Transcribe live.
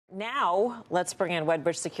Now, let's bring in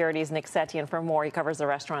Wedbush Securities' Nick Setyan for more. He covers the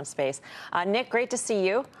restaurant space. Nick, great to see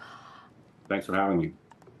you. Thanks for having me.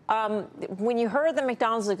 When you heard that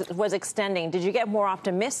McDonald's was extending, did you get more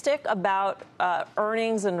optimistic about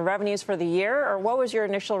earnings and revenues for the year, or what was your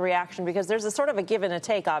initial reaction? Because there's a sort of a give and a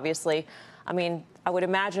take, obviously. I mean, I would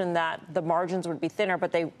imagine that the margins would be thinner,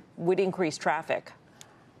 but they would increase traffic.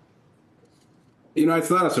 You know, it's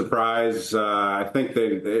not a surprise. I think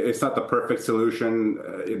it's not the perfect solution.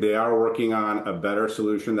 They are working on a better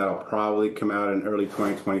solution that'll probably come out in early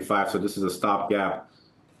 2025. So this is a stopgap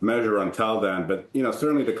measure until then. But, you know,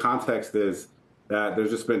 certainly the context is that there's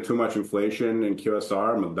just been too much inflation in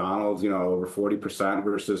QSR. McDonald's, you know, over 40%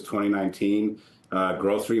 versus 2019.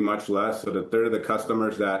 Grocery, much less. So the third of the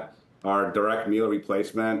customers that are direct meal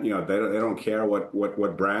replacement, you know, they don't care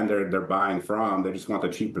what brand they're buying from. They just want the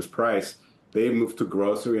cheapest price. They move to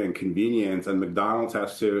grocery and convenience, and McDonald's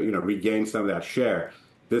has to, you know, regain some of that share.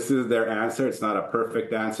 This is their answer. It's not a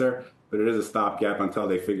perfect answer, but it is a stopgap until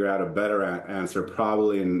they figure out a better answer,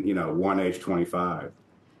 probably in, you know, 1H 25.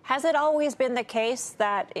 Has it always been the case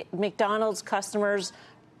that McDonald's customers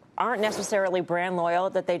aren't necessarily brand loyal,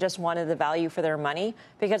 that they just wanted the value for their money?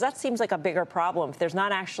 Because that seems like a bigger problem. If there's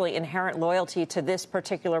not actually inherent loyalty to this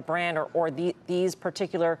particular brand or these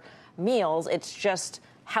particular meals, it's just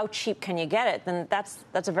how cheap can you get it, then that's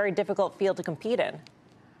a very difficult field to compete in.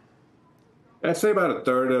 I'd say about a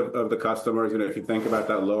third of the customers, you know, if you think about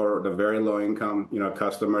that the very low income, you know,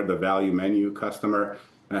 customer, the value menu customer,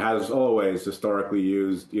 has always historically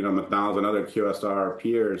used, you know, McDonald's and other QSR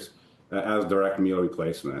peers as direct meal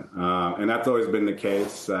replacement. And that's always been the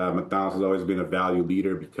case. McDonald's has always been a value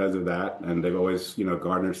leader because of that, and they've always, you know,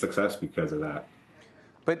 garnered success because of that.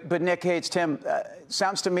 But Nick, hey, it's Tim.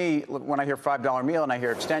 Sounds to me, when I hear $5 meal and I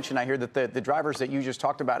hear extension, I hear that the drivers that you just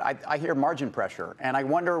talked about, I hear margin pressure. And I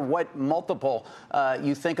wonder what multiple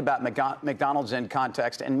you think about McDonald's in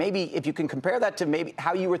context. And maybe if you can compare that to maybe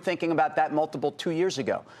how you were thinking about that multiple 2 years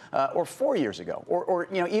ago or 4 years ago or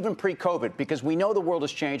you know, even pre-COVID, because we know the world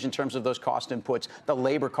has changed in terms of those cost inputs, the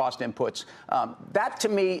labor cost inputs. That, to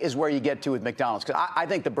me, is where you get to with McDonald's, because I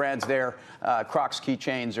think the brand's there, Crocs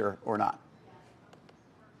keychains or not.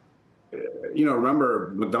 You know,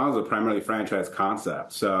 remember, McDonald's is a primarily franchise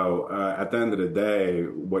concept. So at the end of the day,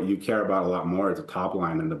 what you care about a lot more is the top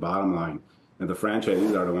line and the bottom line. And the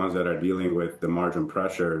franchisees are the ones that are dealing with the margin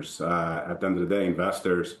pressures. At the end of the day,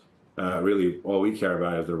 investors, really all we care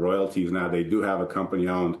about is the royalties. Now, they do have a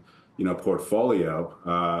company-owned, you know, portfolio,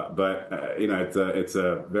 but, you know, it's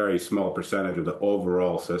a very small percentage of the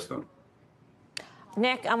overall system.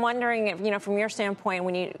 Nick, I'm wondering if, you know, from your standpoint,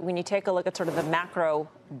 when you take a look at sort of the macro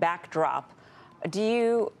backdrop, do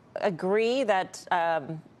you agree that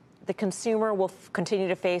the consumer will continue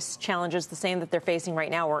to face challenges the same that they're facing right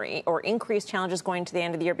now, or increased challenges going to the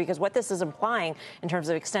end of the year? Because what this is implying in terms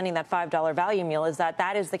of extending that $5 value meal is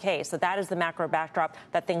that is the case, that is the macro backdrop,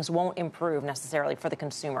 that things won't improve necessarily for the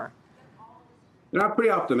consumer. You know, I'm pretty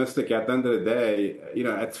optimistic. At the end of the day, you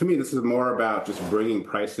know, to me, this is more about just bringing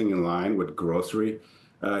pricing in line with grocery.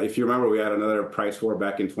 If you remember, we had another price war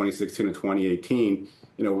back in 2016 and 2018.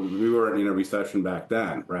 You know, we weren't in a recession back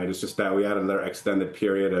then, right? It's just that we had another extended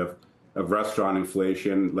period of restaurant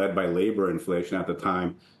inflation led by labor inflation at the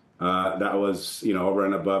time. That was, you know, over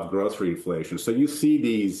and above grocery inflation. So you see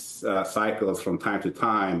these cycles from time to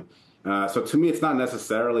time. So to me, it's not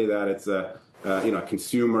necessarily that it's a you know,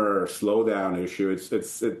 consumer slowdown issue.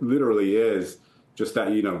 It literally is just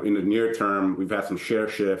that, you know, in the near term, we've had some share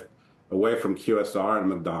shift away from QSR and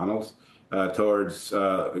McDonald's towards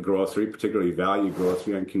grocery, particularly value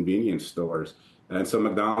grocery and convenience stores. And so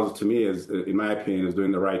McDonald's, to me, is, in my opinion, is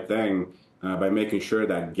doing the right thing by making sure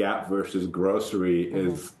that gap versus grocery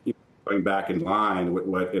is going back in line with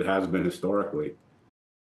what it has been historically.